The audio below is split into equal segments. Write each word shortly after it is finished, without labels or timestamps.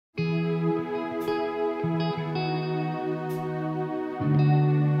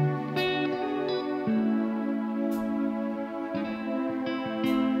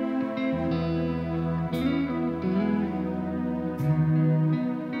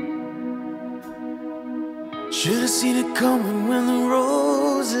Should've seen it coming when the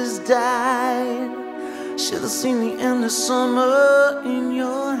roses died. Should've seen the end of summer in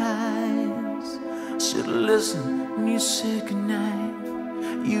your eyes. Should've listened when you said goodnight.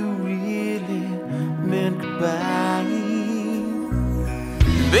 You really meant goodbye.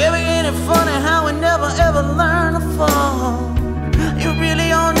 Baby, ain't it funny how we never ever learn to fall? You're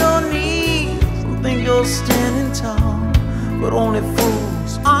really on your knees and think you're standing tall, but only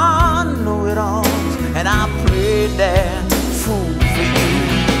fools are know-it-alls, and I played that fool for you.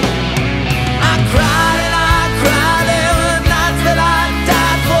 I cried and I cried, there were nights that I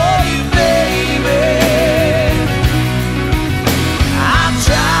died for you, baby. I've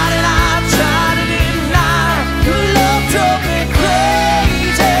tried and I've tried to deny your love drove me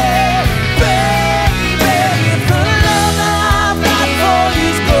crazy, baby. If the love that I've got for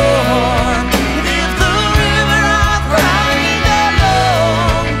you's gone, and if the river I've cried ain't that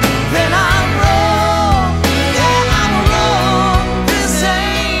long, then I'm wrong, yeah, I'm wrong. This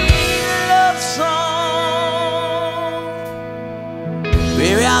ain't a love song.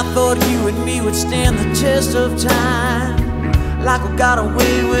 Baby, I thought you and me would stand the test of time, like we got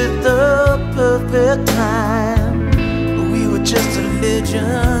away with the perfect time. But we were just a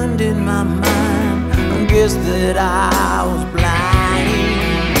legend in my mind. I guess that I was blind.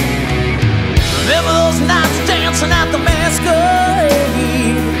 Remember those nights dancing at the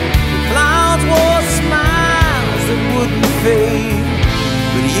masquerade? Clowns wore smiles that wouldn't fade,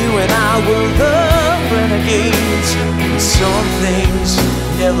 but you and I were the renegades. Some things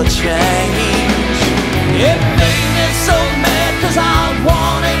never change.